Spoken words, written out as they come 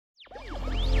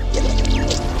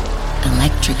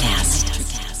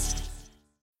NutriCast.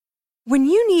 When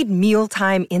you need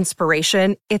mealtime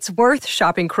inspiration, it's worth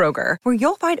shopping Kroger, where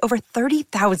you'll find over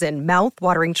 30,000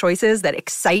 mouth-watering choices that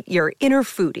excite your inner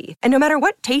foodie. And no matter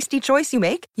what tasty choice you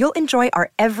make, you'll enjoy our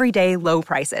everyday low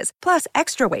prices, plus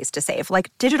extra ways to save,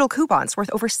 like digital coupons worth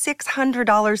over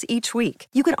 $600 each week.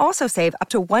 You can also save up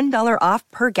to $1 off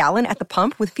per gallon at the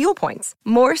pump with fuel points.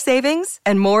 More savings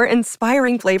and more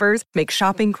inspiring flavors make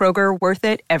shopping Kroger worth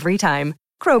it every time.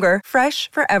 Kroger, fresh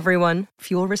for everyone.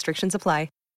 Fuel restrictions apply.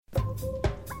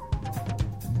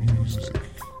 Music,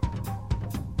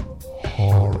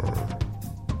 horror,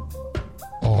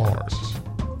 art,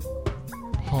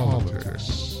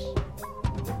 politics,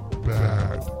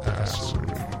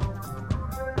 badassery.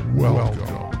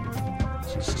 Welcome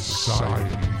to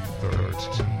Society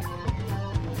 13.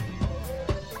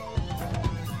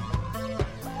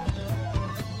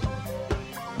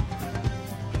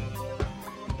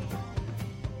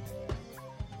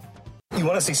 You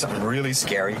want to see something really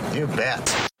scary? You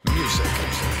bet. Music,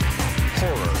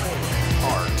 horror,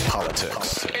 art,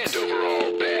 politics, and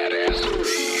overall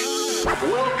badassery.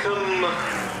 Welcome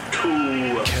to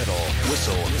Kettle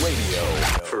Whistle Radio.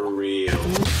 For real.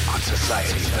 On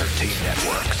Society 13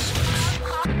 Networks.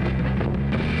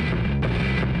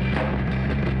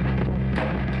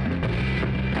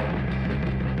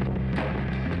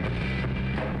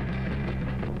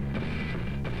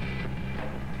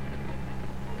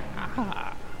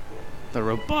 The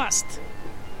robust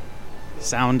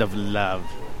sound of love.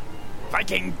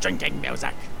 Viking drinking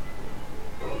music.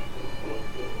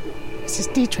 This is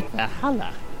Dietrich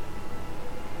Valhalla.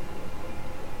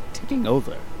 Taking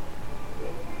over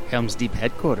Helm's Deep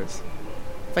headquarters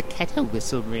for Kettle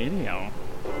Whistle Radio.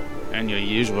 And your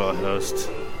usual host,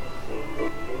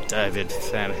 David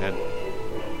Fathead.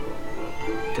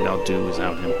 Can all do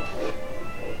without him.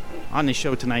 On the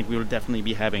show tonight, we will definitely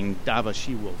be having Dava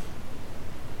She-Wolf,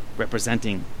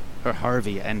 representing her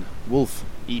Harvey and Wolf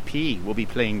EP. Will be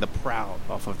playing The Proud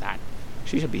off of that.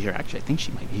 She should be here. Actually, I think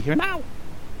she might be here now.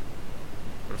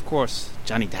 But of course,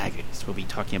 Johnny Daggers will be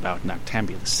talking about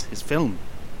Noctambulous, his film.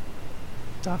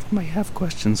 Dava may have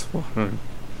questions for her,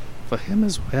 for him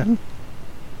as well.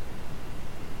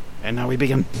 And now we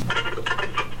begin.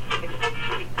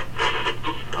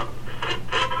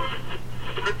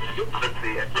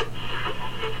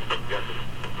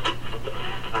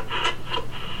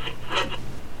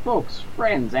 Folks,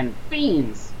 friends, and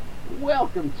fiends,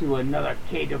 welcome to another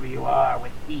KWR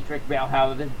with Dietrich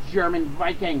Valhalla, the German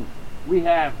Viking. We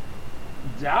have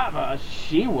Dava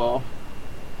She-Wolf,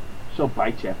 she'll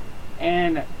bite you,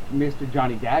 and Mr.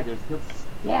 Johnny Daggers, he'll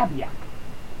stab ya.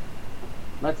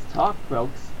 Let's talk,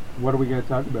 folks. What are we going to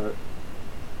talk about?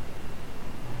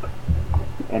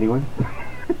 Anyone?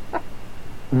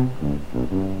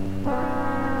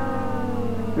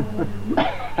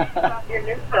 Your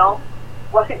new film.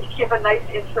 Why don't you give a nice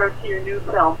intro to your new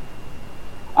film?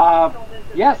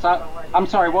 Yes, I'm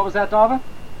sorry, what was that, Dava?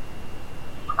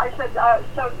 I said,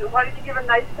 so why don't you give a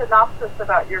nice synopsis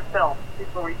about your film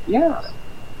before we speak about it?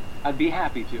 I'd be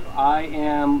happy to. I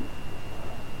am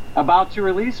about to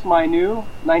release my new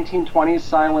 1920s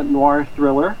silent noir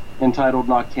thriller entitled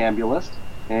Noctambulist,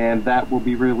 and that will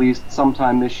be released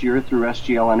sometime this year through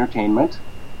SGL Entertainment,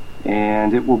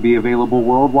 and it will be available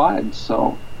worldwide,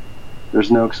 so there's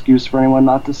no excuse for anyone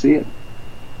not to see it.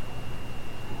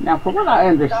 Now, from what I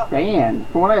understand,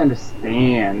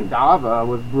 Dava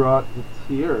was brought to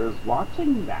tears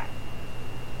watching that.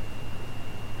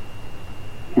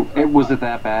 Was it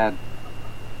that bad?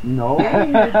 No.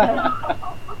 Not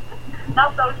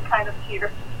those kind of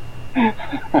tears.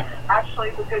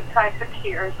 Actually, the good kind of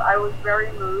tears. I was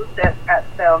very moved at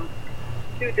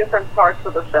two different parts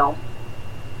of the film.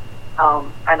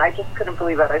 And I just couldn't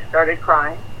believe it. I started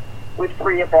crying with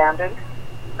Free Abandoned.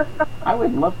 I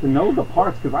would love to know the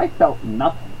parts, because I felt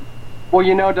nothing. Well,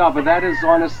 you know, Dava, that is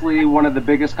honestly one of the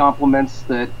biggest compliments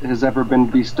that has ever been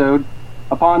bestowed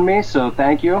upon me, so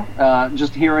thank you.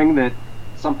 Just hearing that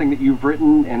something that you've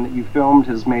written and that you filmed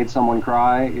has made someone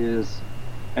cry is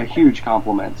a huge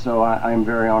compliment, so I am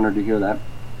very honored to hear that.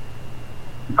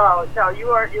 Oh, no, you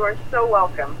are so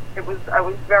welcome. I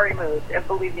was very moved, and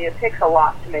believe me, it takes a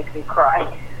lot to make me cry.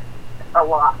 A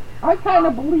lot. I kind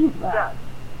of believe that.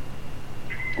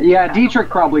 Yeah, Dietrich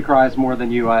probably cries more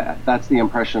than you. That's the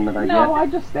impression that I get. No, I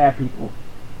just stab people.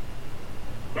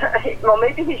 Well,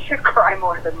 maybe he should cry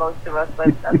more than most of us,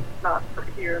 but that's not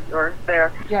here or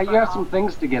there. Yeah, you have some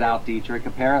things to get out, Dietrich,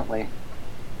 apparently.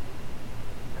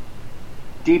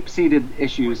 Deep-seated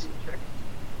issues.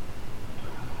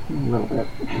 A little bit.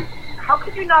 How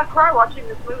could you not cry watching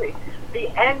this movie? The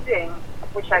ending,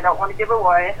 which I don't want to give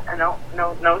away, I don't,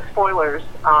 no spoilers,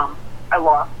 I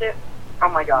lost it. Oh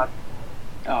my God.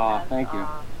 Oh, thank you.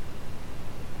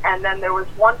 And then there was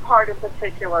one part in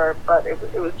particular, but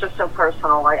it was just so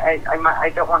personal.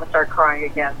 I don't want to start crying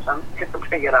again, so I'm going to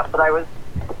bring it up. But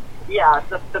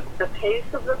the pace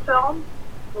of the film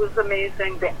was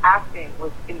amazing. The acting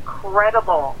was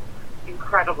incredible,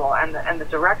 and the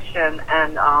direction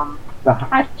and the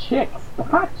hot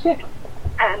chicks.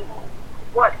 And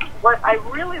what I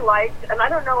really liked, and I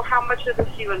don't know how much of this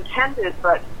you intended,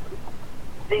 but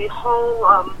the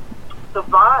whole the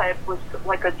vibe was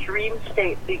like a dream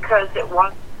state because it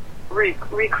was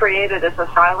recreated as a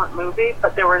silent movie,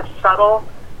 but there were subtle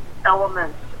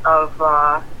elements of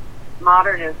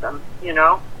modernism,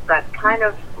 that kind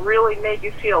of really made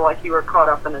you feel like you were caught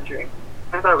up in a dream.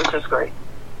 I thought it was just great.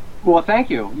 Well, thank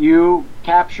you. You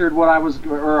captured what I was,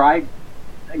 or I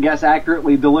guess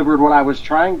accurately delivered what I was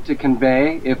trying to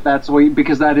convey, if that's the way,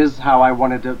 because that is how I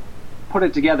wanted to put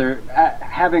it together.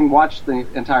 Having watched the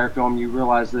entire film, you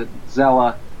realize that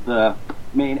Zella, the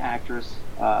main actress,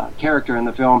 character in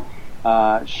the film,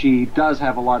 she does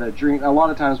have a lot of dream. A lot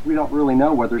of times we don't really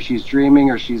know whether she's dreaming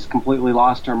or she's completely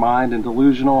lost her mind and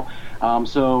delusional.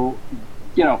 So,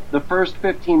 the first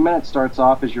 15 minutes starts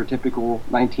off as your typical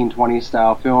 1920s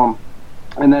style film,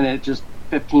 and then it just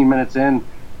 15 minutes in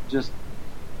just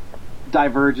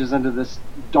diverges into this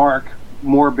dark,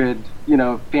 morbid,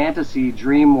 fantasy,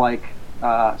 dream-like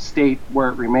state where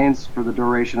it remains for the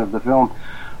duration of the film.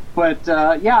 But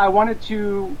I wanted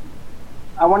to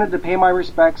pay my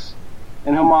respects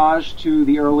and homage to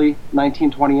the early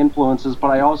 1920 influences, but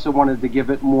I also wanted to give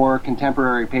it more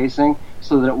contemporary pacing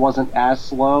so that it wasn't as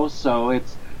slow. So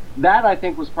that I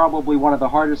think was probably one of the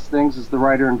hardest things as the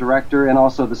writer and director and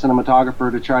also the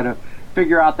cinematographer, to try to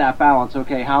figure out that balance.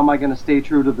 Okay, how am I going to stay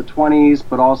true to the 20s,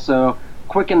 but also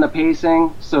quicken the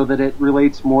pacing so that it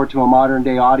relates more to a modern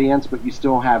day audience, but you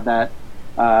still have that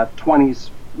 20s,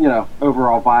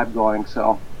 overall vibe going.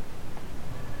 So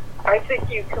I think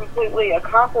you completely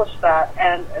accomplished that.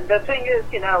 And the thing is,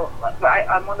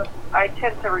 I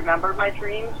tend to remember my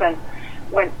dreams, and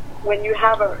when you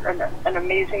have an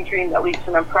amazing dream that leaves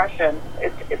an impression,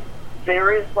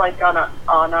 there is like on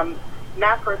a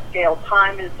macro scale,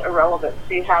 time is irrelevant.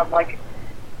 So you have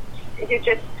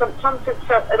sometimes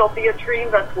it'll be a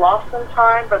dream that's lost in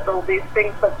time, but there'll be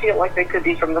things that feel like they could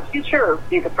be from the future or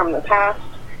be from the past.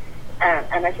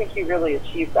 And I think you really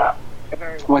achieved that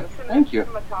very well. Thank you. The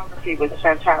cinematography was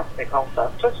fantastic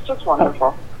also. Just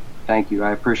wonderful. Thank you.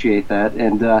 I appreciate that.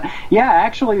 And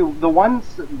actually, the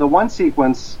one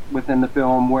sequence within the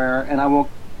film where, and I won't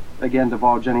again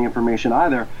divulge any information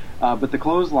either, but the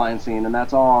clothesline scene, and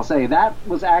that's all I'll say, that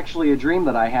was actually a dream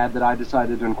that I had that I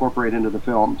decided to incorporate into the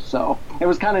film. So it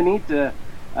was kind of neat to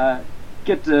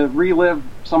get to relive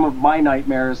some of my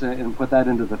nightmares and put that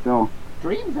into the film.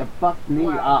 Dreams have fucked me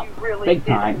up you really big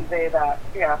did time. Convey that.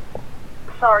 Yeah.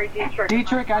 Sorry, Dietrich.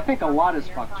 Dietrich, I think a lot has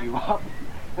fucked you up.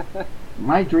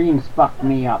 My dreams fucked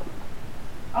me up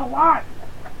a lot.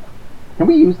 Can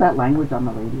we use that language on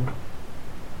the radio?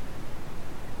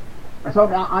 So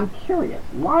now I'm curious.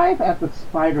 Live at the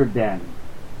Spider Den,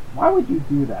 why would you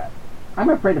do that? I'm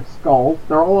afraid of skulls.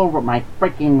 They're all over my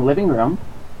freaking living room.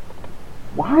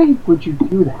 Why would you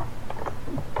do that?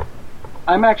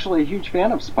 I'm actually a huge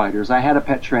fan of spiders. I had a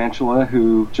pet tarantula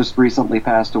who just recently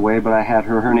passed away, but I had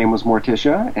her. Her name was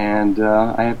Morticia, and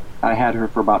I had her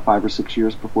for about 5 or 6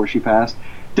 years before she passed.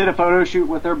 Did a photo shoot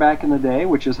with her back in the day,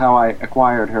 which is how I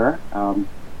acquired her. And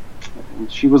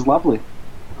she was lovely.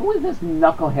 Who is this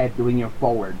knucklehead doing your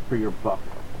forward for your book?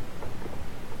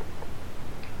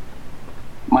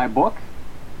 My book?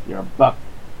 Your book.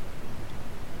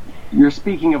 You're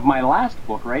speaking of my last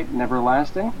book, right?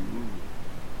 Neverlasting?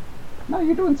 No,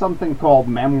 you're doing something called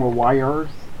Memoirs.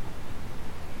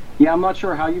 Yeah, I'm not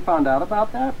sure how you found out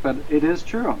about that, but it is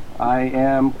true. I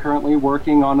am currently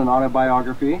working on an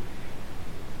autobiography,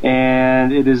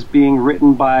 and it is being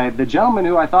written by the gentleman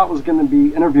who I thought was going to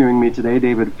be interviewing me today,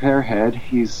 David Fairhead.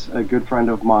 He's a good friend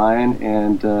of mine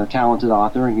and a talented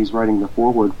author, and he's writing the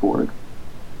foreword for it.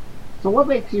 So what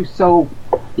makes you so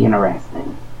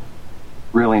interesting?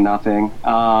 Really nothing.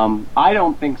 I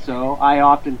don't think so. I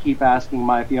often keep asking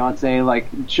my fiance,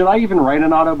 should I even write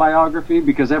an autobiography?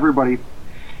 Because everybody,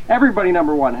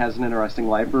 number one, has an interesting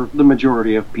life, or the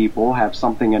majority of people have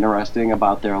something interesting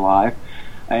about their life.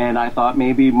 And I thought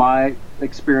maybe my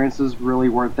experiences really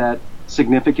weren't that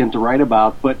significant to write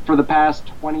about. But for the past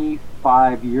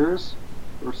 25 years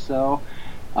or so,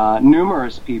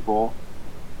 numerous people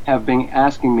have been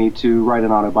asking me to write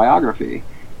an autobiography.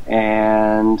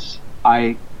 And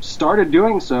I started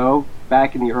doing so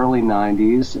back in the early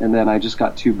 90s, and then I just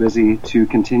got too busy to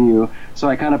continue. So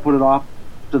I kind of put it off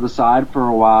to the side for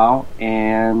a while,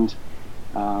 and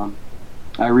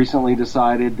I recently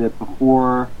decided that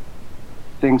before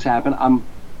things happen, I'm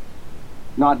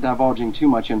not divulging too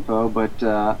much info, but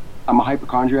I'm a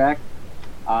hypochondriac,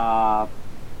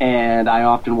 and I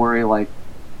often worry, like,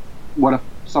 what if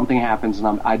something happens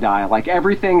and I die? Like,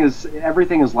 everything is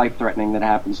life-threatening that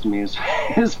happens to me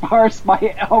as far as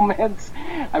my ailments.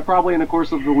 I probably, in the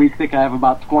course of the week, think I have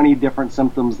about 20 different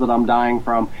symptoms that I'm dying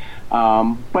from.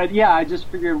 But yeah, I just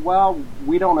figured, well,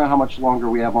 we don't know how much longer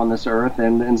we have on this earth,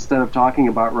 and instead of talking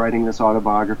about writing this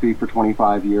autobiography for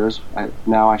 25 years,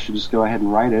 now I should just go ahead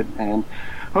and write it, and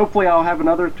hopefully I'll have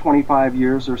another 25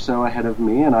 years or so ahead of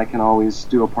me, and I can always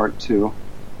do a part 2.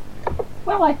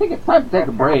 Well, I think it's time to take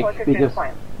a break, like a good because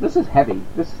plan. this is heavy.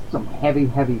 This is some heavy,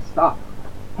 heavy stuff.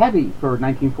 Heavy for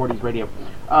 1940s radio.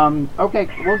 Okay,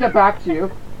 we'll get back to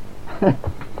you.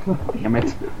 Damn it.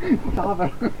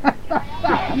 Dava.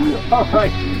 All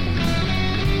right.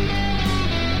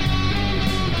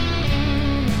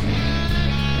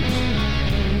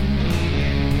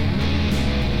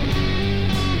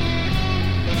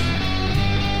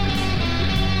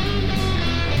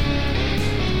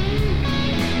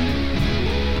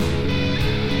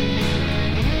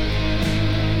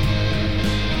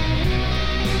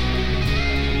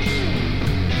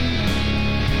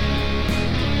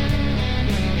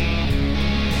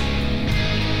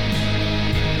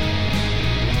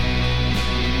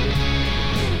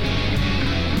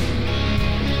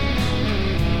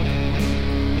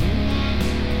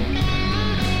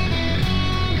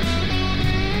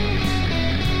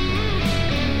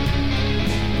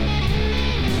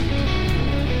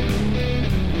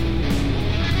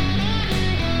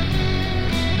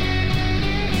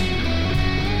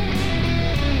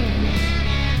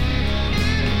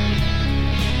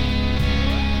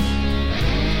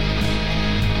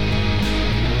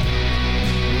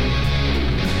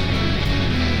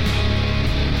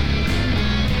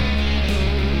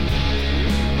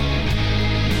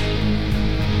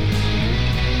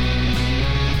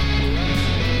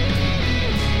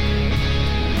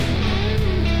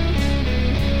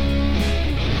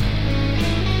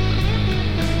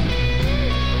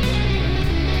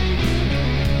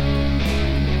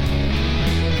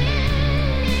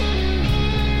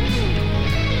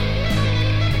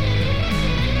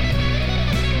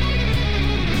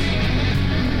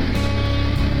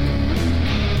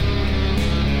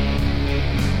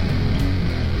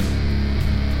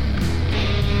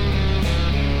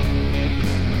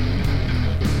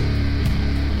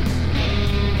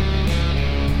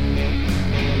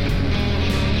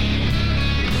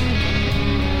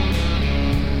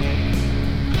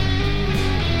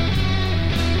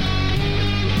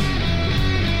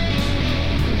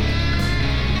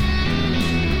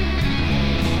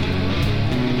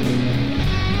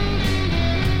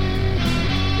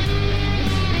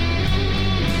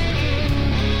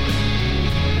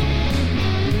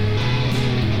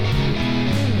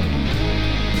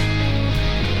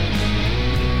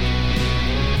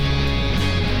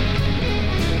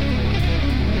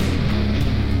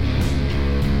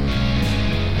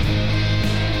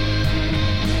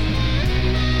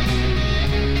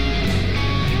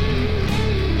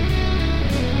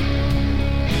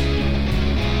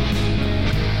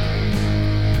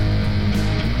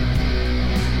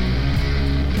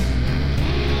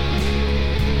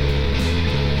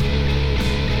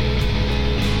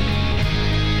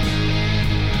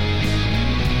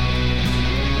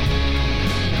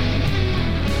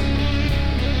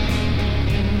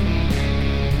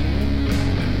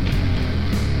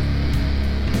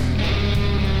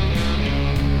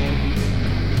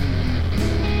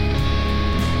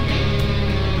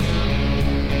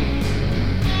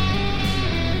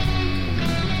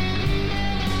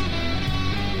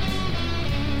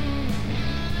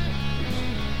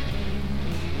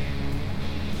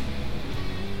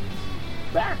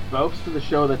 Back, folks, to the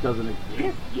show that doesn't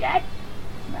exist yet.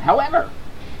 However,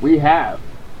 we have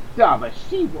Dava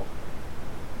Shewolf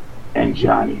and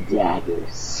Johnny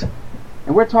Daggers.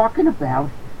 And we're talking about...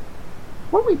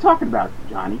 What are we talking about,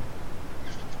 Johnny?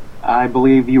 I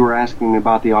believe you were asking me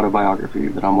about the autobiography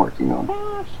that I'm working on.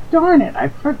 Gosh darn it, I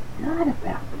forgot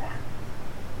about that.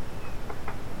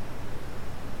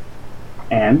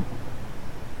 And?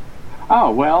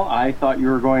 Oh, well, I thought you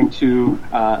were going to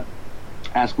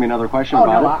ask me another question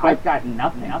about it. I've got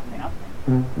nothing.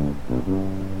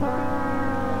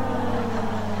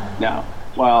 No.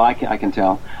 Well, I can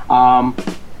tell.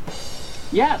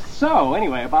 Yes, so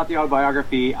anyway, about the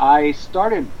autobiography, I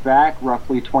started back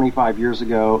roughly 25 years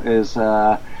ago as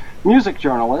a music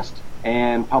journalist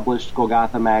and published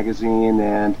Golgotha magazine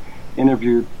and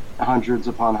interviewed hundreds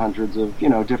upon hundreds of,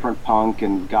 different punk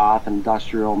and goth and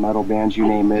industrial metal bands, you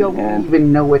name it. I don't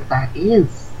even know what that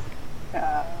is.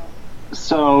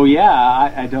 So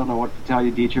yeah, I don't know what to tell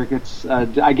you, Dietrich. It's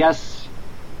I guess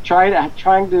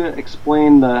trying to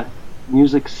explain the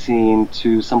music scene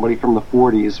to somebody from the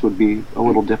 40s would be a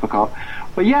little difficult.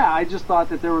 But yeah, I just thought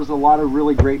that there was a lot of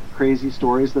really great, crazy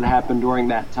stories that happened during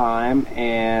that time,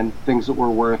 and things that were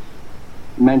worth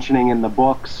mentioning in the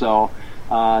book. So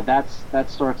that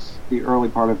starts the early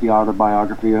part of the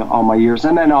autobiography, all my years,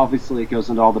 and then obviously it goes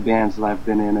into all the bands that I've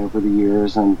been in over the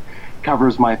years, and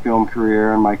covers my film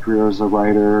career and my career as a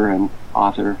writer and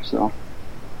author. So.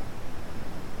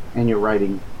 And you're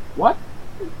writing what?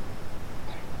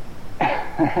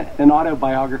 An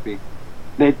autobiography.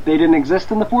 They didn't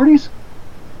exist in the 40s?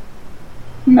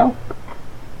 No.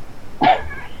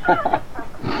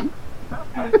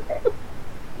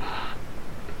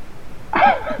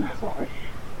 Sorry.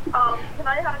 Can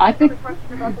I ask another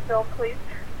question about the film, please?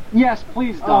 Yes,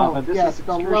 please, Dava. Oh, this yes, is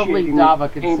the lovely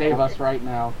Dava could save us right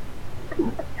now.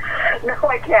 No,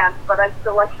 I can't, but I'd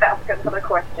still like to ask another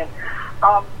question.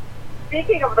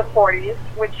 Speaking of the 40s,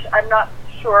 which I'm not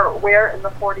sure where in the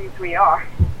 40s we are,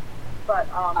 but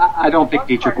I don't think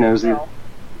Dietrich knows it.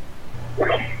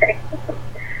 Okay.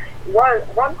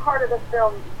 One part of the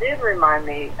film did remind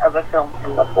me of a film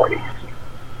from the 40s,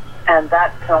 and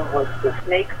that film was The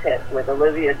Snake Pit with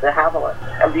Olivia de Havilland.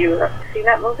 Have you seen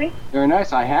that movie? Very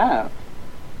nice, I have.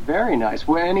 Very nice.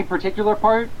 Well, any particular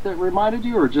part that reminded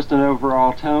you, or just an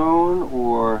overall tone,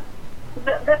 or...?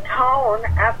 The tone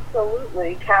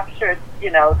absolutely captured,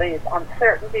 the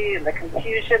uncertainty and the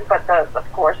confusion, but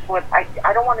of course, I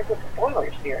don't want to give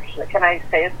spoilers here. Can I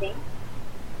say a scene?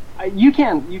 You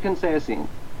can say a scene.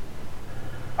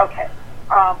 Okay.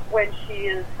 When she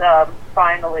is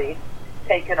finally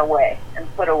taken away and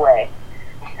put away,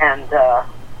 and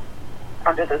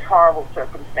under those horrible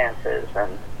circumstances,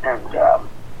 and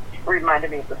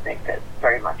reminded me of The Snake Pit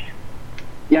very much.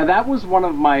 Yeah, that was one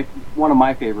of my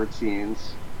favorite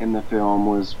scenes in the film,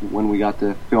 was when we got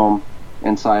to film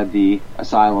inside the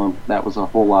asylum. That was a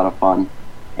whole lot of fun,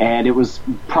 and it was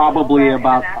probably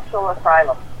about an actual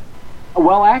asylum.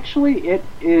 Well, actually, it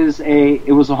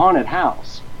was a haunted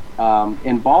house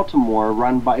in Baltimore,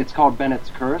 it's called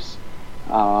Bennett's Curse,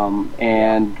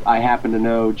 and I happen to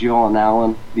know Jill and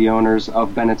Alan, the owners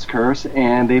of Bennett's Curse,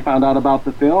 and they found out about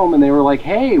the film, and they were like,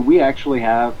 "Hey, we actually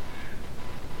have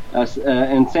an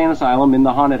insane asylum in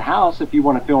the haunted house. If you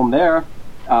want to film there,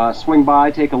 swing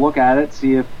by, take a look at it,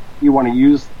 see if you want to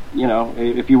use,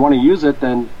 if you want to use it,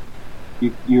 then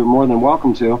you're more than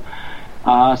welcome to."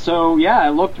 So yeah,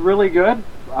 it looked really good.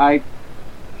 I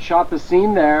shot the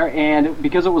scene there, and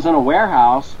because it was in a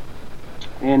warehouse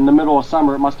in the middle of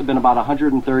summer, it must have been about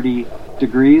 130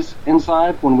 degrees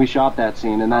inside when we shot that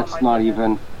scene, and that's not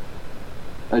even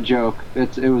a joke.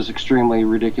 It was extremely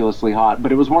ridiculously hot,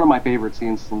 but it was one of my favorite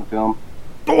scenes in the film.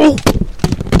 Oh!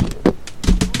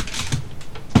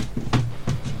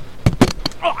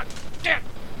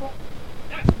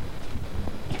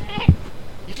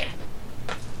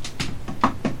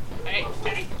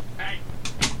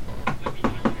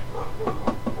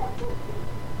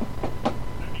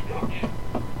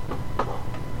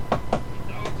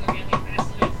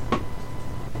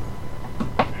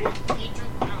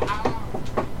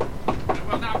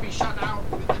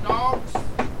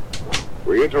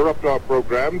 We interrupt our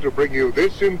program to bring you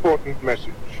this important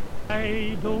message.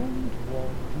 I don't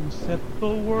want to set the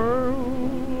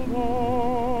world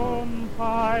on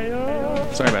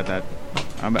fire. Sorry about that.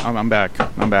 I'm back.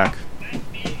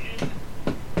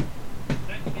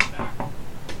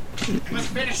 Let's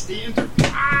finish the interview.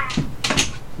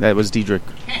 That was Dietrich.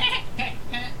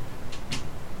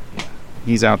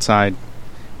 He's outside.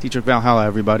 Dietrich Valhalla,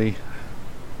 everybody.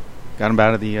 Got him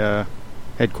out of the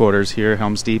headquarters here,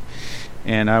 Helm's Deep.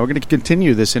 And we're going to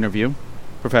continue this interview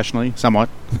professionally, somewhat.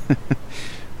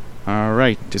 All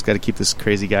right, just got to keep this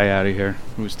crazy guy out of here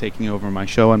who's taking over my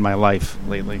show and my life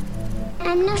lately.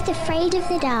 I'm not afraid of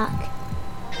the dark,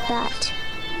 but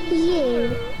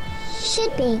you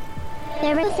should be.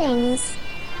 There are things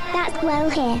that dwell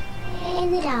here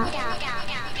in the dark.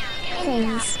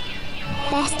 Things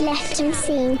best left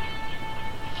unseen.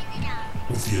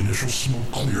 With the initial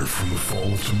smoke cleared from the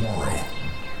fall of tomorrow,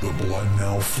 the blood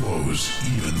now flows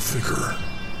even thicker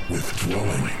with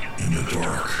dwelling in the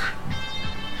dark.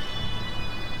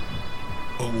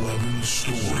 11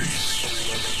 stories.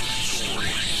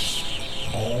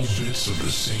 All bits of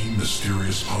the same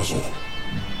mysterious puzzle,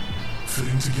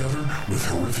 fitting together with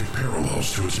horrific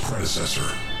parallels to its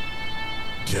predecessor.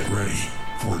 Get ready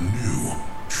for new,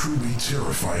 truly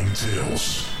terrifying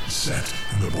tales set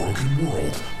in the broken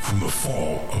world from the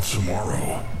fall of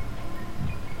tomorrow.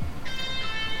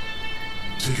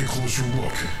 Take a closer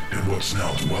look at what's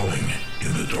now dwelling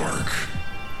in the dark.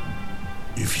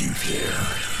 If you dare.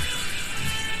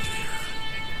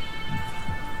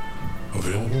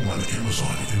 Available on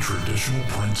Amazon in traditional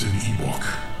print and ebook.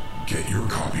 Get your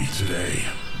copy today.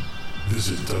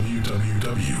 Visit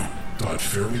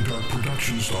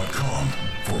www.fairlydarkproductions.com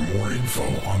for more info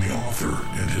on the author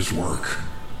and his work.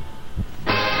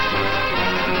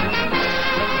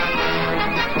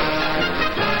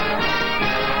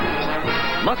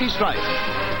 Lucky Strike.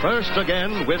 First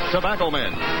again with Tobacco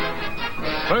Men.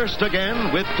 First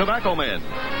again with Tobacco Men.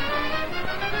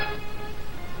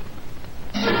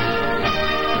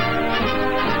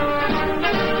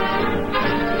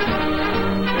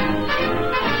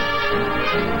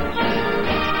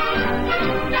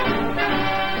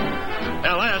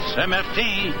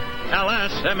 LSMFT,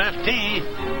 LSMFT.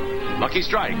 Lucky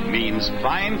Strike means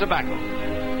fine tobacco.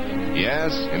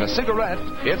 Yes, in a cigarette,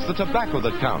 it's the tobacco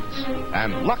that counts.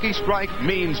 And Lucky Strike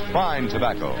means fine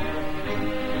tobacco.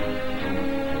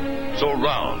 So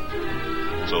round,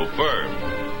 so firm,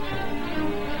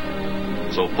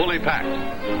 so fully packed,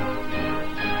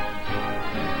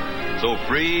 so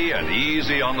free and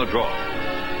easy on the draw.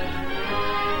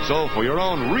 So for your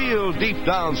own real deep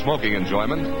down smoking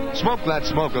enjoyment, smoke that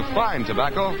smoke of fine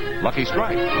tobacco, Lucky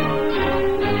Strike.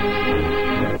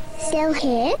 Still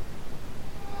here?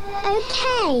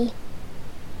 Okay.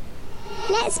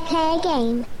 Let's play a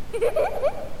game.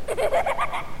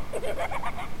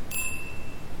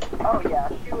 Oh, yeah.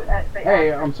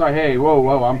 Hey, I'm sorry. Hey,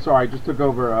 whoa, I'm sorry. I just took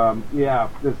over.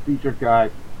 This Dietrich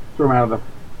guy threw him out of the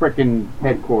frickin'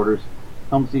 headquarters.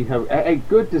 See how. Hey,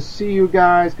 good to see you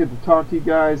guys. Good to talk to you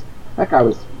guys. That guy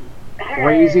was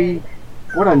crazy.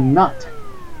 What a nut.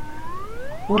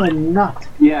 What a nut.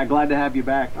 Yeah, glad to have you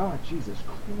back. Oh, Jesus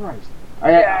Christ.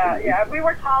 We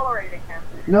were tolerating him.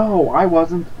 No, I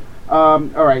wasn't. All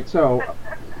right, so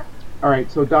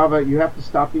Dava, you have to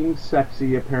stop being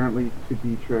sexy, apparently, to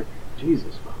Dietrich.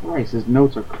 Jesus Christ, his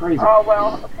notes are crazy. Oh,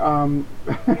 well,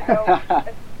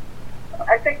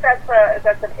 I think that's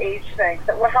an age thing.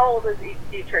 So, how old is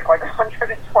Dietrich? Like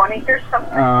 120 or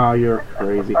something? Oh, you're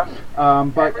crazy. But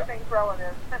everything's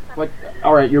relative. But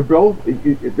all right, you're both.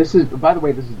 This is, by the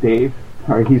way, this is Dave.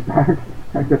 All right, he's back.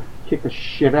 I have to kick the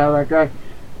shit out of that guy.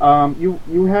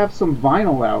 You have some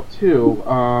vinyl out too.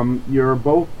 You're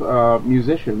both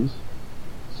musicians.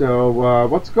 So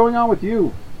what's going on with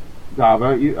you,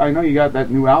 Dava? I know you got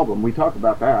that new album. We talked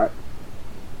about that.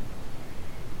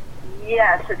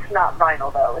 Yes, it's not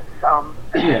vinyl though. It's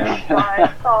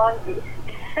live song.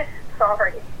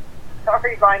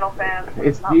 Sorry, vinyl fans.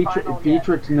 It's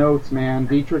Dietrich's notes, man.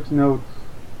 Dietrich's notes.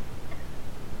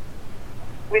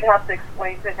 We'd have to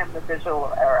explain to him the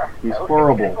visual era. He's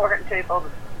horrible. We weren't able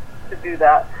to do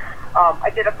that.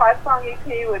 I did a 5-song EP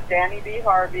with Danny B.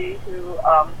 Harvey, who is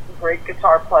a great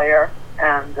guitar player,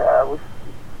 and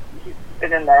he's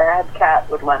been in the Head Cat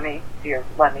with Lemmy, dear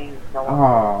Lemmy, who's no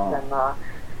one knows.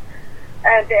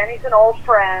 And Danny's an old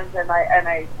friend, and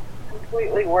I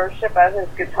completely worship at his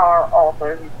guitar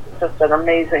also. He's just an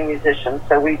amazing musician.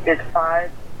 So we did 5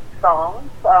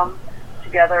 songs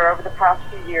together over the past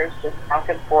few years, just back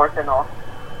and forth and off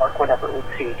work whenever we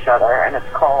see each other. And it's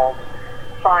called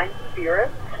Fine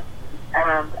Spirits,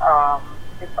 and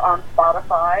it's on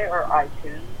Spotify or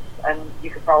iTunes, and you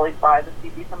could probably buy the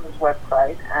CD from his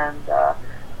website. And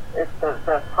it's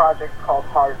the project called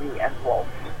Harvey and Wolf.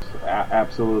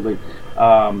 Absolutely.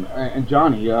 And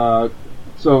Johnny,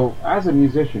 so as a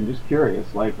musician, just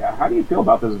curious, like, how do you feel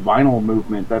about this vinyl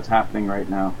movement that's happening right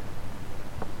now?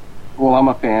 Well, I'm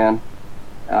a fan.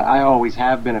 I always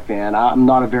have been a fan. I'm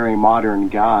not a very modern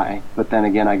guy, but then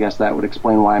again, I guess that would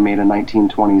explain why I made a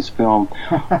 1920s film.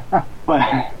 But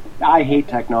I hate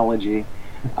technology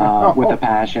with a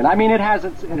passion. I mean, it has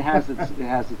its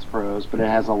pros, but it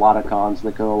has a lot of cons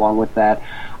that go along with that.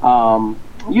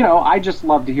 I just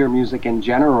love to hear music in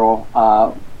general,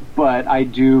 but I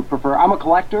do prefer. I'm a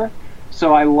collector,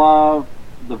 so I love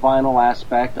the vinyl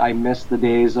aspect. I miss the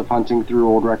days of hunting through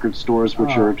old record stores,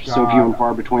 which are so few and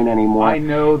far between anymore. I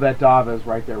know that Dava is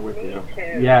right there with you.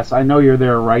 Too. Yes, I know you're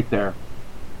there, right there.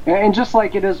 And just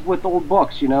like it is with old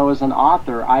books, as an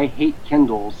author, I hate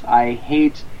Kindles. I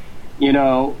hate,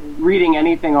 reading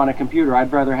anything on a computer.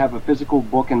 I'd rather have a physical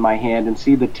book in my hand and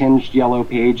see the tinged yellow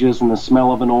pages and the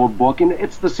smell of an old book. And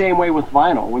it's the same way with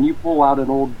vinyl. When you pull out an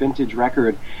old vintage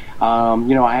record,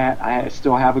 I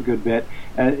still have a good bit.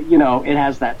 It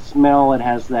has that smell. It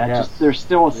has that. There's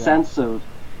still a sense of.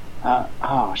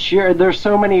 There's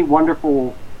so many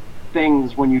wonderful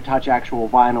things when you touch actual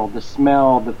vinyl. The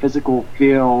smell, the physical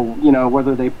feel,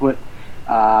 whether they put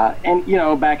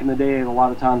and back in the day, a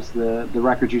lot of times the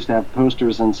records used to have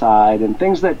posters inside and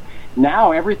things that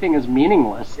now everything is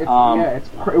meaningless. It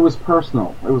was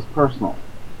personal. It was personal.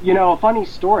 A funny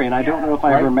story, and I don't know if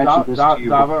I ever mentioned this to you.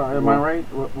 Dava, am I right?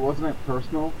 Wasn't it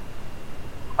personal?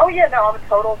 Oh yeah, no, I'm a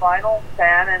total vinyl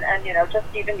fan, and just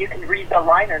even you can read the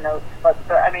liner notes, but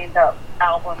the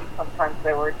albums, sometimes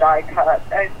they were die cut.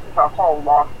 It's a whole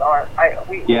lost art.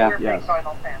 We're big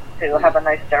vinyl fans too. I have a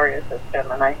nice stereo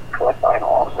system, and I collect vinyl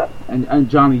also. And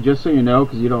Johnny, just so you know,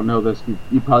 because you don't know this,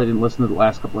 you probably didn't listen to the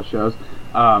last couple of shows,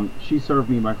 she served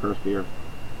me my first beer.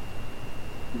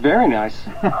 Very nice.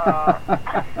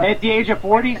 At the age of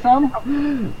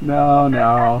 40-some?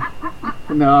 No.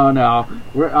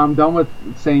 I'm done with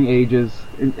saying ages,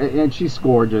 and she's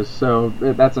gorgeous, so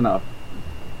that's enough.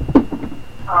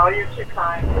 Oh, you're too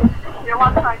kind. You're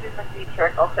one kinder than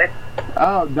Dietrich, I'll say.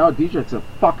 Oh, no, Dietrich's a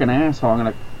fucking asshole. I'm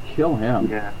going to kill him.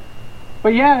 Yeah.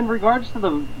 But yeah, in regards to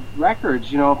the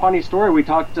records, a funny story, we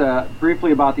talked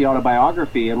briefly about the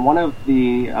autobiography, and one of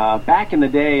the, back in the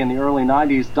day, in the early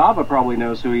 90s, Dava probably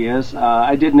knows who he is.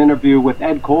 I did an interview with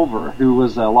Ed Culver, who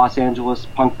was a Los Angeles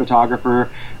punk photographer,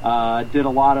 did a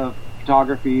lot of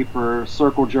photography for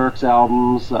Circle Jerks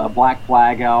albums, Black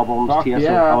Flag albums,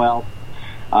 TSOL,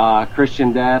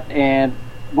 Christian Death, and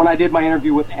when I did my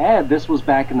interview with Ed, this was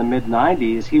back in the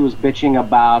mid-90s, he was bitching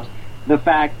about the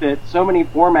fact that so many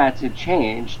formats had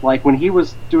changed. Like when he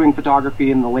was doing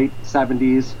photography in the late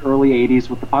 70s, early 80s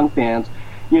with the punk bands,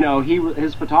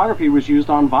 his photography was used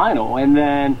on vinyl, and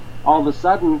then all of a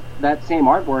sudden that same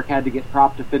artwork had to get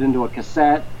cropped to fit into a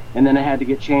cassette, and then it had to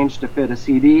get changed to fit a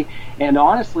CD. And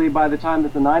honestly, by the time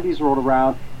that the 90s rolled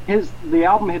around, the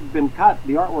album had been cut,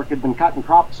 the artwork had been cut and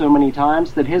cropped so many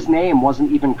times that his name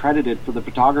wasn't even credited for the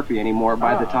photography anymore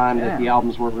by the time that the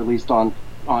albums were released on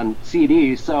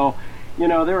CDs. So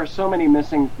there are so many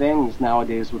missing things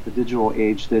nowadays with the digital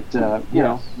age that,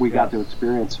 we got to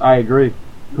experience. I agree.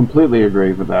 Completely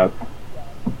agree with that.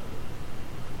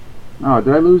 Oh,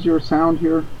 did I lose your sound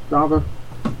here, Dava?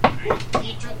 I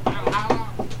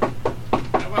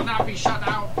will not be shut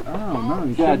out. Oh, no,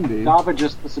 you shouldn't be. Dava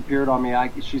just disappeared on me.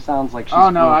 She sounds like she's... Oh,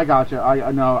 no, I got you.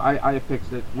 I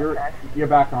fixed it. You're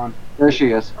back on. There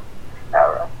she is.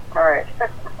 All right.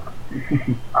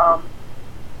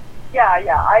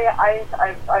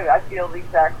 I feel the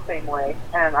exact same way,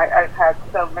 and I've had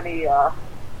so many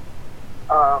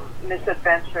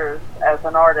misadventures as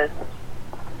an artist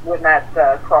when that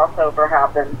crossover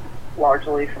happened,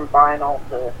 largely from vinyl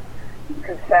to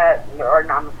cassette, or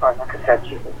not cassette,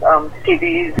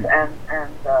 CDs, and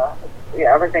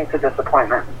everything's a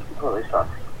disappointment. It really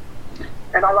sucks.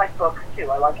 And I like books too.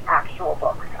 I like actual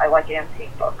books. I like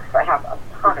antique books. I have a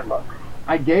ton of books.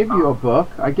 I gave you a book.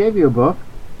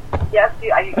 Yes,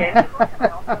 you gave me a book, and I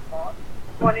also bought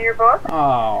one of your books.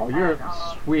 Oh, you're a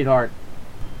sweetheart.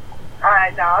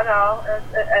 I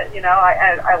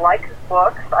like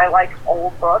books. I like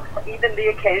old books. Even the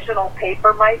occasional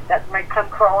paper mite that might come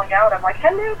crawling out. I'm like,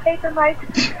 hello, paper mite.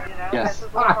 Yes.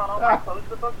 I close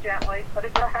the book gently, put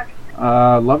it back.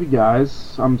 Love you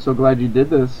guys. I'm so glad you did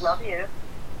this. Love you.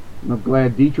 I'm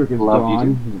glad Dietrich is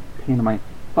gone. He's a pain in my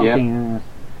fucking ass.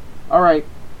 All right.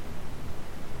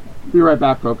 Be right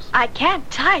back, folks. I can't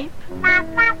type.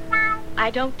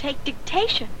 I don't take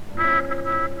dictation.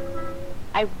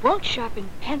 I won't sharpen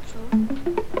pencil.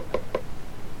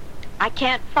 I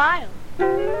can't file.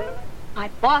 My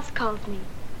boss calls me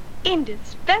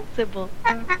indispensable.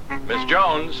 Miss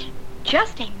Jones,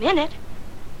 Just a minute.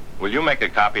 will you make a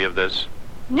copy of this?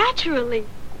 Naturally.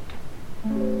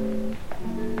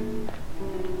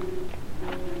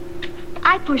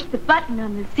 I push the button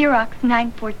on the Xerox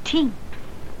 914.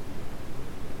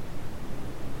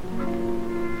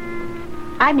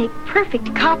 I make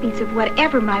perfect copies of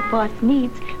whatever my boss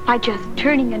needs by just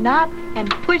turning a knob and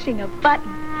pushing a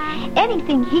button.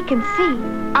 Anything he can see,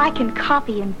 I can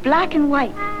copy in black and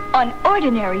white on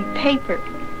ordinary paper.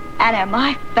 And am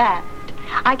I fast?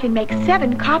 I can make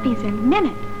 7 copies in a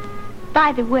minute.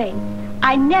 By the way,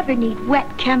 I never need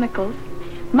wet chemicals.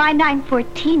 My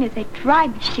 914 is a dry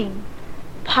machine,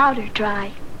 powder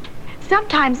dry.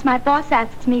 Sometimes my boss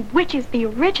asks me which is the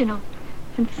original,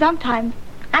 and sometimes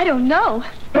I don't know.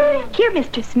 Here,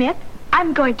 Mr. Smith,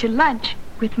 I'm going to lunch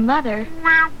with Mother.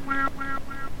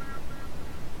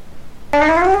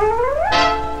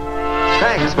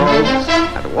 Thanks, folks.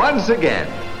 And once again,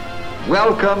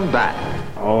 welcome back.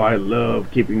 Oh, I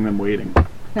love keeping them waiting.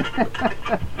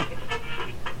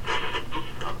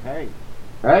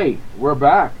 Hey, we're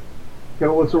back.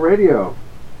 KWR Radio.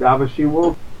 Dava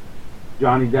She-Wolf,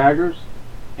 Johnny Daggers,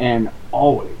 And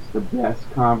always the best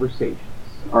conversations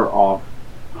are off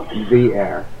the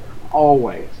air.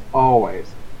 Always,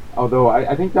 always. Although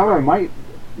I think Dava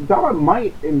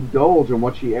might indulge in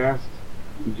what she asked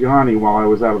Johnny while I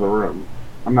was out of the room.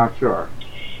 I'm not sure.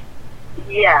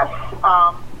 Yes.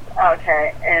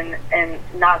 Okay. And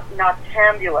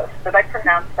noctambulous. Did I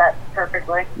pronounce that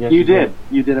perfectly? Yes, You did.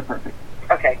 You did it perfect.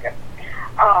 Okay, good.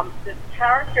 The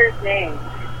characters' names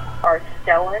are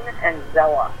Stellan and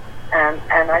Zella.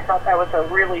 And I thought that was a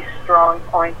really strong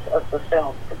point of the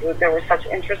film. There were such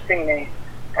interesting names,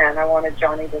 and I wanted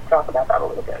Johnny to talk about that a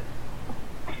little bit.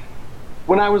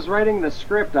 When I was writing the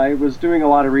script, I was doing a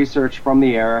lot of research from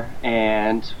the era,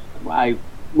 and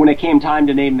when it came time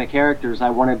to name the characters, I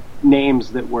wanted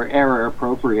names that were era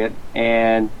appropriate.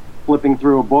 And flipping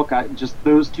through a book, just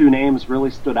those two names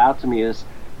really stood out to me as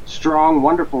strong,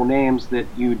 wonderful names that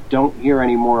you don't hear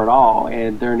anymore at all.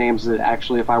 And they're names that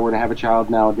actually, if I were to have a child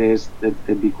nowadays,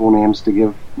 they'd be cool names to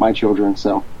give my children.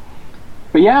 So,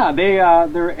 but yeah,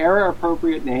 they're era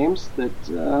appropriate names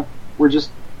that were just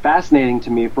fascinating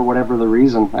to me for whatever the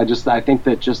reason. I think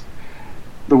that just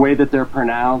the way that they're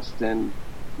pronounced, and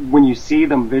when you see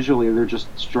them visually, they're just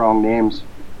strong names.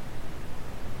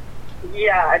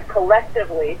 Yeah, and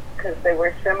collectively, because they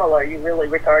were similar, you really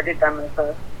regarded them as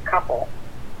a couple.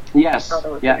 Yes, I thought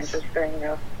it was yes. an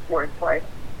interesting wordplay.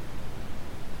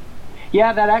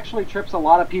 Yeah, that actually trips a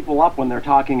lot of people up when they're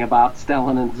talking about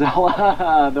Stellan and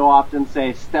Zella. They'll often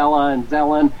say Stella and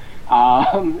Zellen,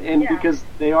 because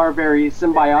they are very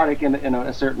symbiotic in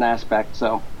a certain aspect.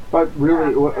 So, but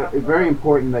really, it's very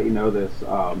important that you know this.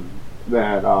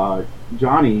 That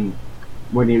Johnny,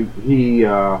 when he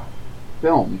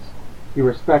films, he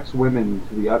respects women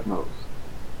to the utmost,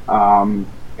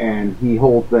 and he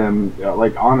holds them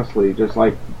like honestly, just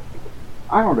like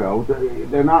I don't know,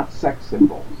 they're not sex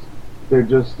symbols. They're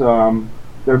just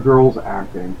they're girls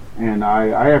acting, and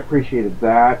I appreciated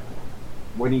that.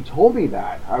 When he told me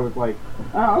that, I was like,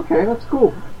 oh, okay, that's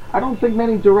cool. I don't think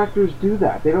many directors do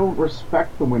that. They don't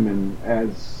respect the women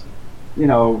as,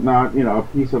 not, a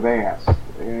piece of ass.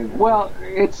 And, well,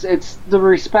 it's to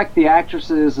respect the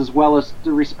actresses as well as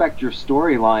to respect your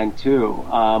storyline, too.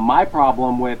 My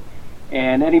problem with,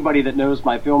 and anybody that knows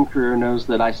my film career knows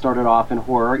that I started off in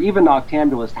horror. Even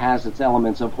Noctambulist has its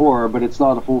elements of horror, but it's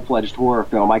not a full-fledged horror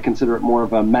film. I consider it more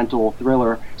of a mental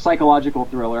thriller, psychological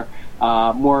thriller,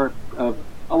 more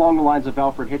along the lines of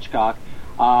Alfred Hitchcock.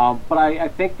 But I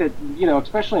think that,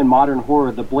 especially in modern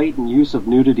horror, the blatant use of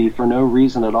nudity for no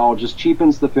reason at all just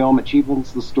cheapens the film, it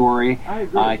cheapens the story. I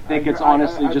agree. I think it's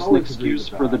honestly just an excuse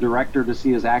for the director to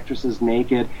see his actresses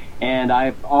naked, and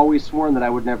I've always sworn that I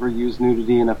would never use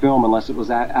nudity in a film unless it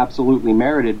was absolutely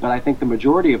merited, but I think the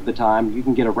majority of the time you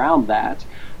can get around that.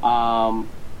 And,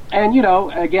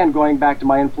 again, going back to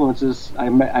my influences, I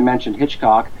mentioned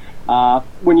Hitchcock.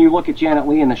 When you look at Janet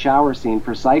Leigh in the shower scene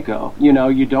for Psycho,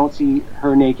 you don't see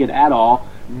her naked at all,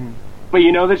 but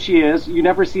you know that she is. You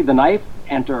never see the knife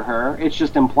enter her. It's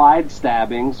just implied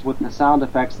stabbings with the sound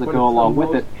effects that go along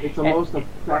with it. It's the most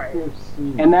effective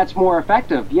scene. And that's more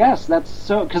effective. Yes, that's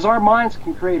so, because our minds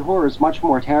can create horrors much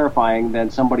more terrifying than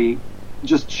somebody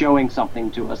just showing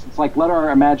something to us. It's like, let our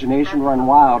imagination run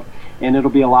wild, and it'll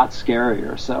be a lot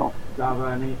scarier. So,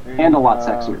 Dava, and a lot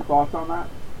sexier. Thoughts on that?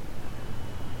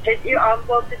 Did you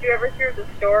ever hear the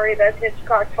story that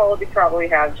Hitchcock told? You probably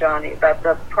have, Johnny, that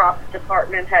the props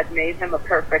department had made him a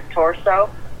perfect torso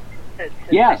to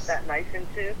yes. stick that knife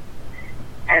into,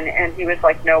 and he was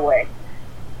like, no way.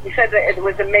 He said that it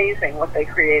was amazing what they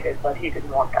created, but he didn't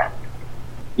want that.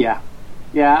 Yeah,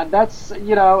 that's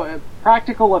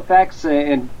practical effects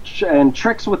and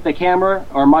tricks with the camera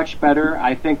are much better.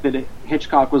 I think that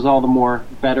Hitchcock was all the more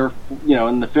better,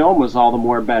 and the film was all the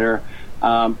more better.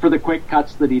 For the quick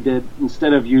cuts that he did,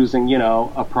 instead of using,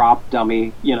 a prop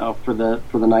dummy, for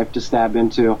the knife to stab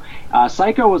into.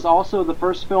 Psycho was also the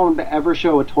first film to ever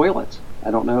show a toilet. I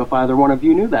don't know if either one of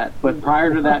you knew that, but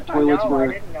prior to that, toilets were...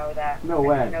 I didn't know that. No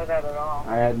way. I didn't know that at all.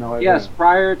 I had no idea. Yes,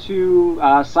 prior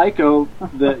to Psycho,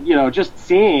 just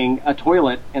seeing a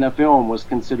toilet in a film was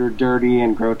considered dirty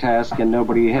and grotesque, and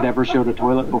nobody had ever showed a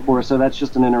toilet before, so that's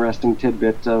just an interesting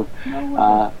tidbit of,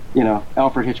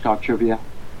 Alfred Hitchcock trivia.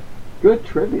 Good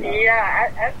trivia.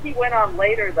 Yeah, as he went on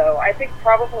later, though, I think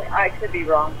probably, I could be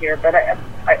wrong here, but that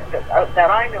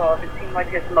I know of, it seemed like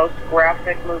his most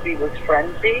graphic movie was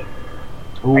Frenzy.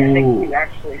 Ooh. I think you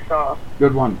actually saw.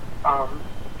 Good one.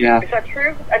 Yeah. Is that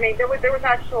true? I mean, there was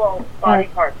actual body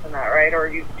parts in that, right?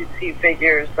 Or you'd see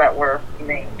figures that were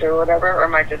named or whatever, or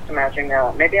am I just imagining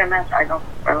that? Maybe I'm not, I don't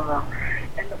know.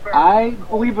 I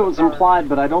believe it was implied,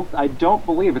 but I don't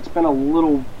believe it's been a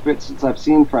little bit since I've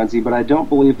seen Frenzy, but I don't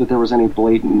believe that there was any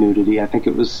blatant nudity. I think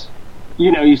it was,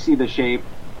 you see the shape,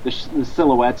 the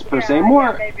silhouettes per se,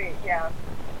 more. Yeah, maybe, yeah.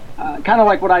 Kind of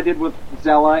like what I did with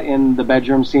Zella in the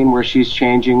bedroom scene where she's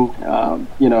changing,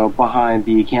 behind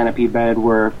the canopy bed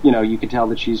where, you can tell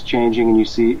that she's changing and you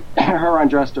see her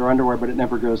undressed or underwear, but it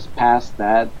never goes past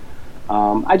that.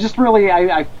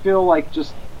 I feel like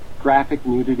just graphic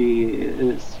nudity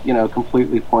is,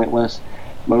 completely pointless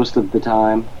most of the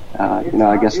time.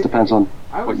 I guess it depends on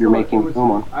what you're making a film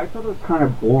on. I thought it was kind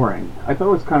of boring.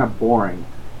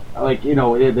 Like,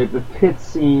 the pit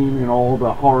scene and all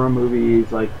the horror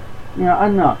movies, like,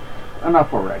 enough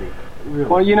already. Really.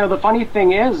 Well, the funny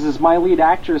thing is my lead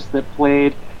actress that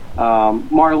played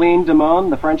Marlene Dimon,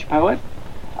 the French poet,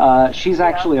 she's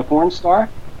actually a porn star.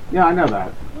 Yeah, I know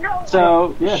that. No.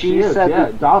 So yeah, she is. Said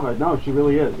that, Dava. No, she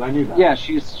really is. I knew that. Yeah,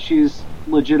 she's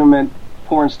legitimate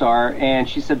porn star, and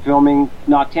she said filming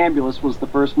Noctambulous was the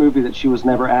first movie that she was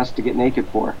never asked to get naked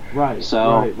for. Right.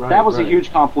 So that was a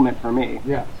huge compliment for me.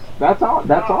 Yes, that's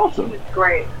awesome. She was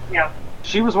great. Yeah.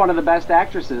 She was one of the best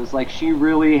actresses. Like, she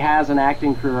really has an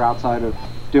acting career outside of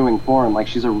doing porn. Like,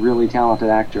 she's a really talented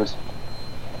actress.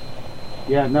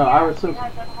 Yeah. No, I was so.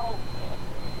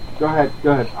 Go ahead. I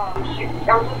was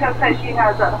just going to say she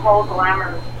has that whole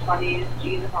glamorous 20s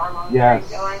Gene hormone thing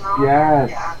going on. Yes.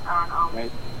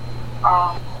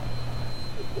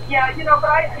 Yeah,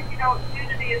 but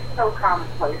nudity is so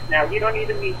commonplace now. You don't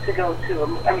even need to go to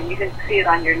you can see it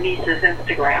on your niece's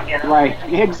Instagram, Right,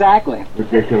 exactly.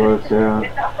 Ridiculous, yeah.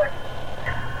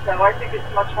 So I think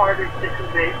it's much harder to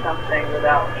convey something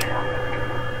without,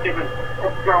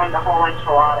 throwing the whole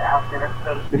enchilada out there,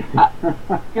 so to speak.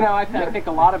 I think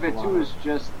a lot of it, too, is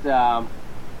just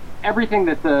everything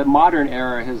that the modern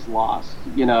era has lost.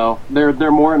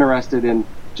 They're more interested in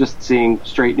just seeing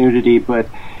straight nudity, but,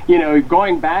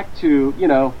 going back to,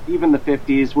 even the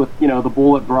 50s with, the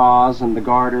bullet bras and the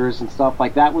garters and stuff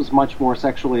like that was much more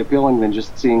sexually appealing than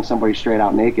just seeing somebody straight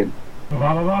out naked.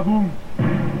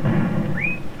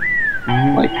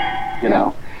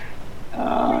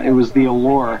 It was the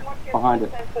allure behind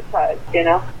it.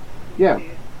 Yeah. Yeah.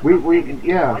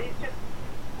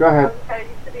 Go ahead. I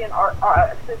used to be an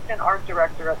assistant art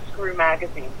director at Screw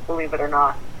Magazine, believe it or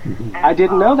not. And, I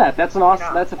didn't know that. That's an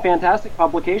awesome. That's a fantastic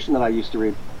publication that I used to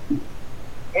read.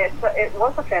 It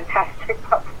was a fantastic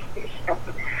publication,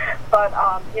 but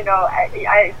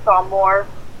I saw more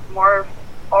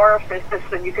orifices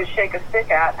than you could shake a stick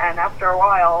at, and after a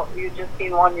while, you've just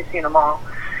seen one, you've seen them all.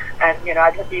 And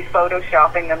I'd be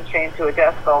photoshopping them chained to a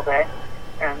desk all day,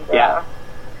 and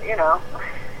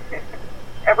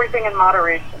everything in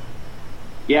moderation.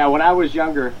 Yeah, when I was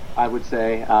younger, I would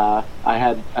say I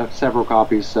had several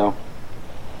copies. So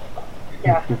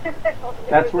yeah,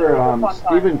 that's where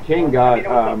Stephen King got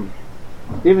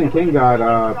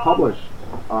published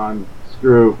on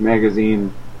Screw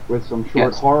Magazine with some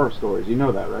short horror stories. You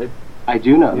know that, right? I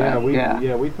do know that.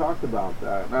 We talked about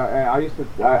that.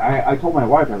 I told my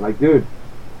wife, I was like, dude,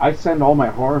 I send all my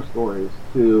horror stories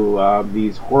to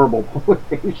these horrible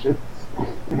publications.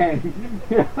 And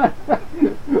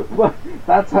but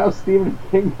that's how Stephen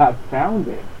King got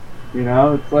founded.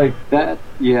 It's like that.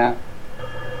 Yeah.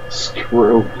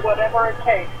 Screw. Whatever it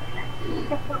takes.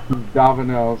 Dava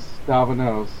knows.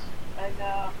 I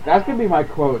know. That's gonna be my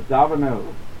quote. Dava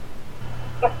knows.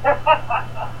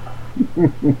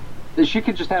 She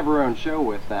could just have her own show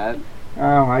with that.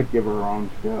 Oh, I'd give her her own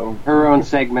show. Her own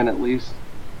segment, at least.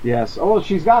 Yes. Oh, well,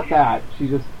 she's got that. She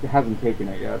just hasn't taken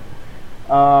it yet.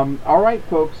 All right,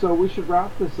 folks. So we should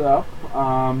wrap this up.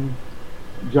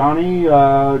 Johnny,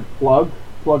 plug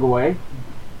away.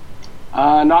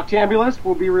 Noctambulous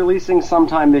will be releasing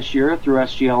sometime this year through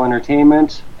SGL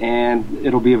Entertainment, and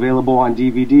it'll be available on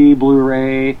DVD,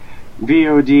 Blu-ray,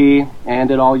 VOD,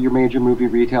 and at all your major movie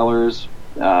retailers.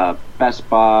 Best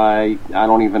Buy. I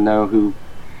don't even know who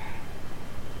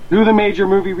the major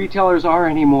movie retailers are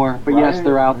anymore, but yes,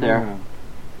 they're out there.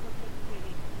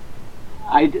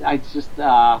 I just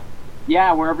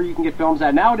wherever you can get films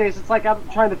at nowadays. It's like, I'm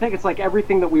trying to think, it's like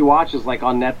everything that we watch is like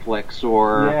on Netflix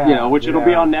or it'll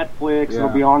be on Netflix, it'll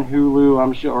be on Hulu,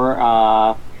 I'm sure,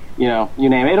 you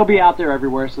name it, it'll be out there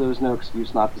everywhere, so there's no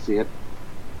excuse not to see it.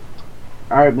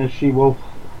 All right, Miss She-Wolf,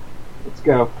 let's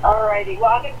go. Alrighty,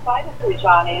 well, I'm excited for you,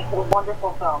 Johnny. It's a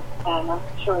wonderful film, and I'm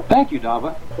sure. Thank you,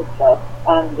 Dava.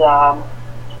 And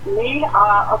me,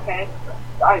 okay,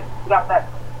 I got that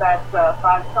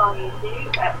 5-song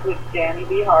EP with Danny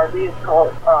B. Harvey. It's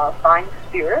called Fine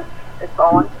Spirit. It's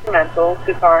all instrumentals,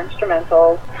 guitar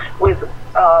instrumentals, with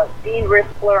Dean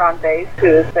Rispler on bass, who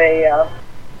is a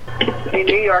a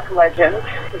New York legend.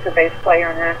 He's a bass player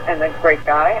and a great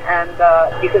guy. And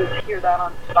you can hear that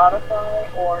on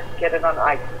Spotify or get it on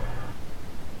iTunes.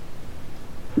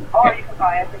 Or you can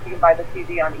buy, I think you can buy the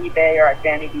CD on eBay or at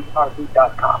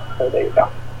DannyBeatsHeartbeat.com. So there you go.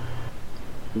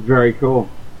 Very cool.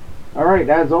 All right,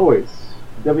 as always,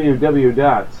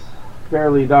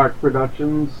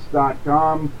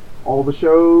 www.fairlydarkproductions.com. All the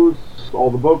shows,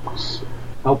 all the books.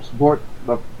 Help support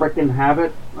the frickin'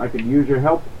 Habit. I could use your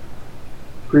help.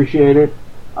 Appreciate it.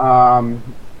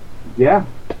 Yeah,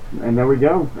 and there we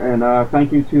go. And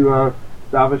thank you to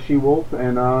Dava She-Wolf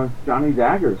and Johnny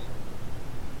Daggers.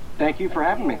 Thank you for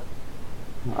having me.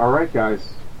 All right,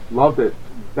 guys. Loved it.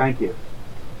 Thank you.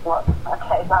 Well,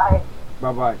 okay, bye.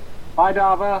 Bye-bye. Bye,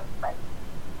 Dava.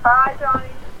 Bye, Johnny.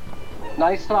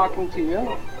 Nice talking to you.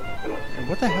 And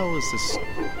what the hell is this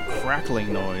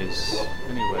crackling noise,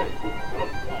 anyway?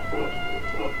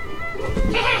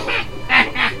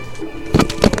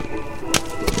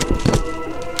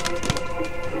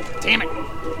 Damn it.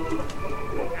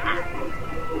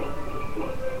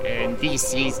 And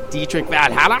this is Dietrich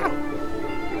Valhalla,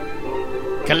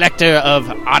 collector of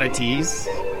oddities,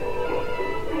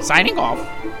 signing off.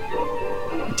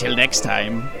 Until next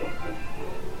time,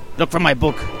 look for my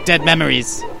book, Dead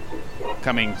Memories,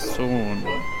 coming soon.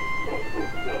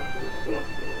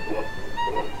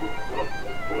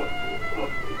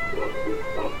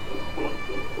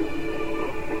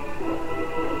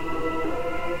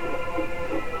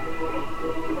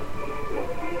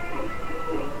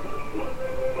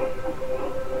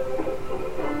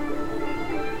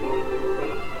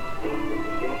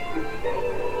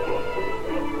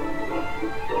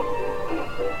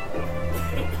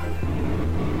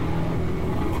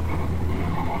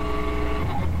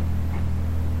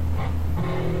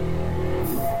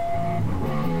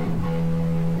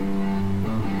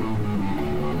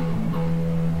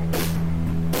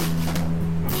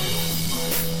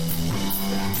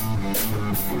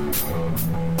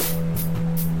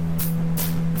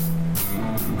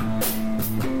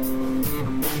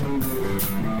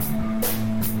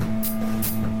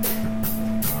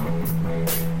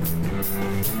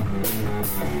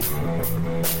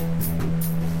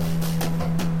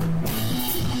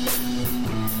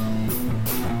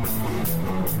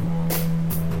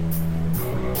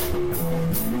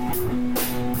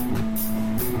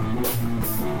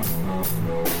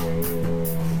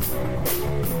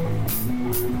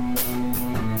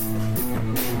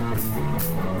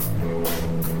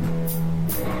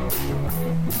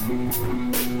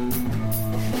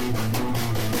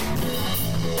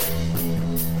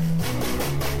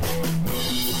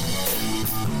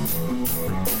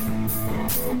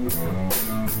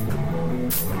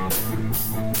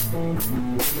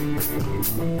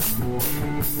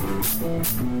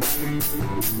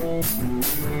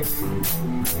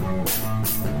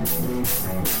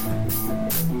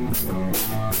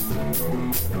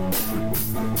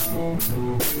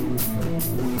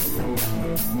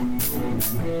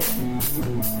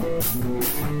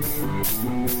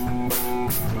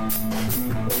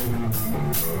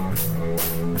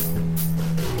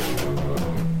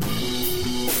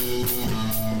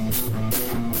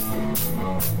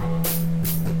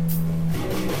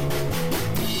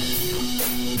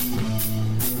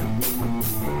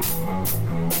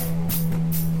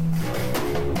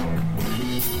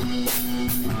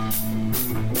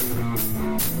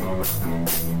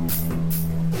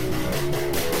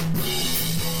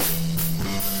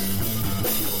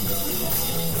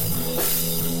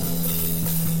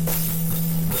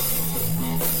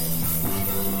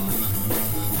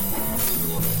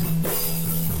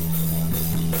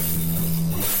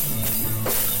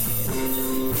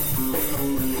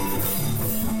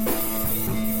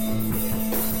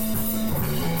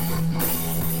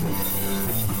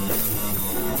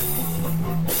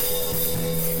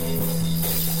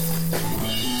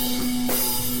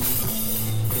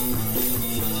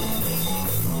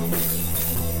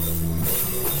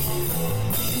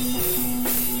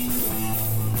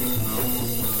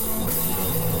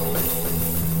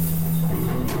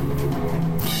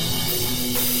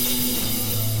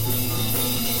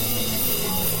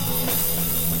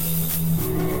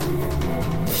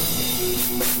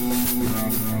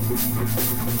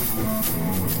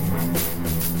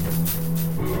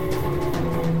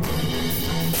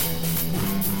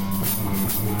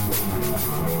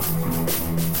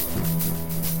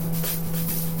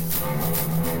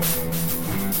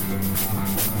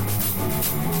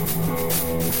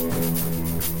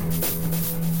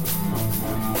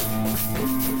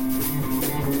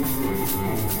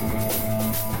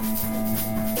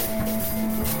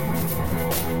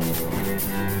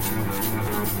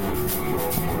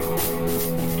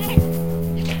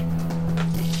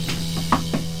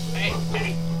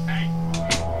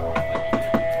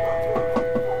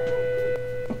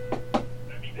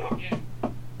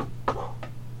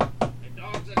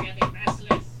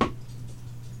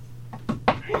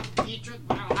 Dietrich,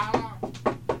 Valhalla.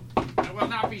 I will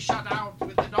not be shut out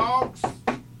with the dogs.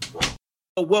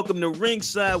 Welcome to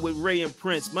Ringside with Ray and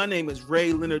Prince. My name is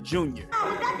Ray Leonard Jr. Oh, is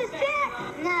that the set?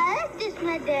 No, that's just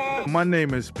my dad. My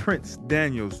name is Prince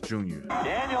Daniels Jr.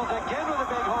 Daniels again with a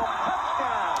big home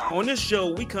touchdown. On this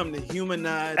show, we come to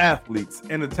humanize athletes,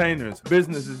 entertainers,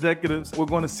 business executives. We're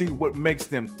going to see what makes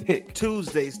them tick.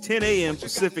 Tuesdays, 10 a.m.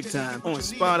 Pacific time on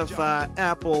Spotify,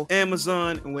 Apple,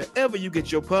 Amazon, and wherever you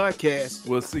get your podcasts.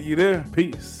 We'll see you there.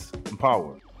 Peace and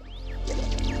power.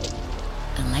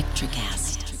 Electric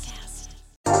acid.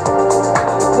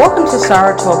 Welcome to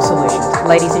Sarah Talk Solutions.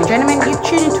 Ladies and gentlemen, you've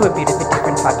tuned into a bit of a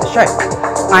different type of show.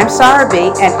 I'm Sarah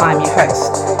B and I'm your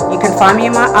host. You can find me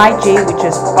on my IG, which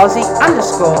is Aussie_Sarah_LA.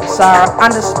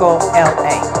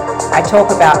 I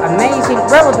talk about amazing,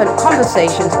 relevant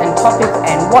conversations and topics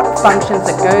and what functions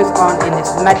that goes on in this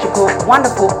magical,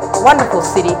 wonderful, wonderful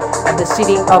city of the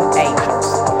City of Angels.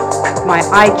 My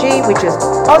IG, which is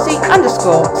Aussie_Sarah_LA.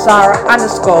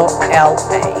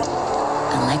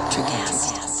 Electric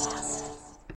acid.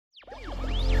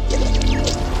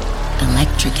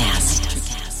 Electric acid.